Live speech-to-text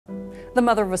The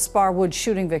mother of a Sparwood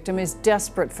shooting victim is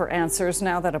desperate for answers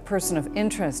now that a person of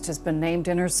interest has been named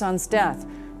in her son's death.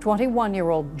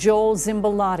 21-year-old Joel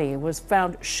Zimbalatti was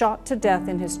found shot to death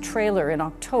in his trailer in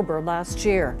October last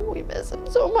year. We miss him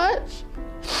so much.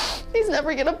 He's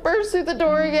never gonna burst through the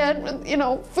door again with,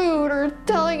 food or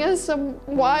telling us some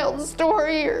wild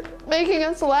story or making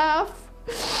us laugh.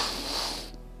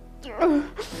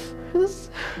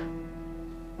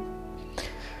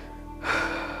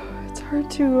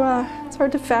 It's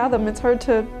hard to fathom. It's hard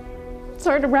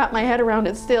to wrap my head around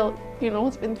it still.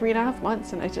 It's been 3.5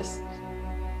 months and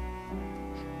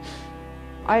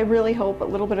I really hope a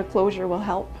little bit of closure will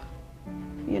help.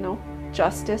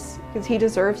 Justice, because he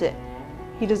deserves it.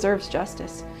 He deserves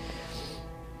justice.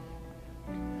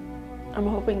 I'm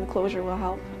hoping the closure will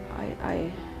help.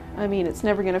 I mean, it's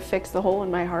never gonna fix the hole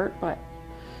in my heart, but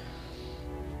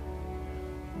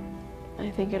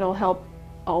I think it'll help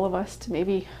all of us to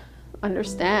maybe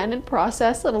understand and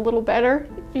process it a little better,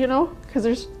 because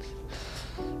it's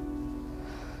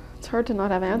hard to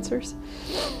not have answers.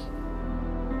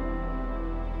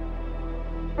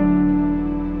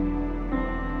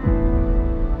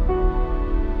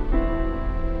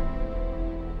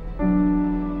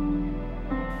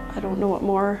 I don't know what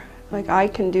more I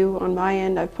can do on my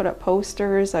end. I've put up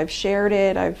posters, I've shared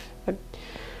it, I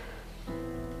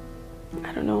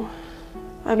don't know.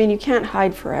 I mean, you can't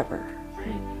hide forever,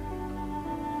 right?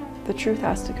 The truth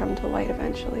has to come to light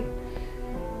eventually.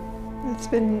 It's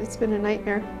been a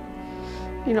nightmare.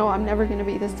 I'm never gonna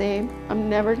be the same. I'm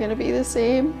never gonna be the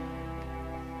same.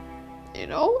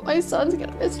 My son's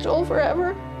gonna miss Joel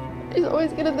forever. He's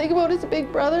always gonna think about his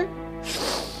big brother.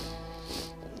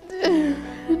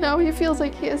 And now he feels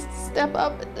like he has to step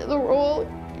up into the role,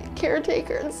 be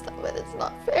caretaker and stuff, and it's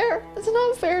not fair. It's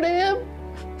not fair to him.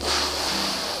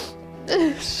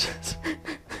 It's just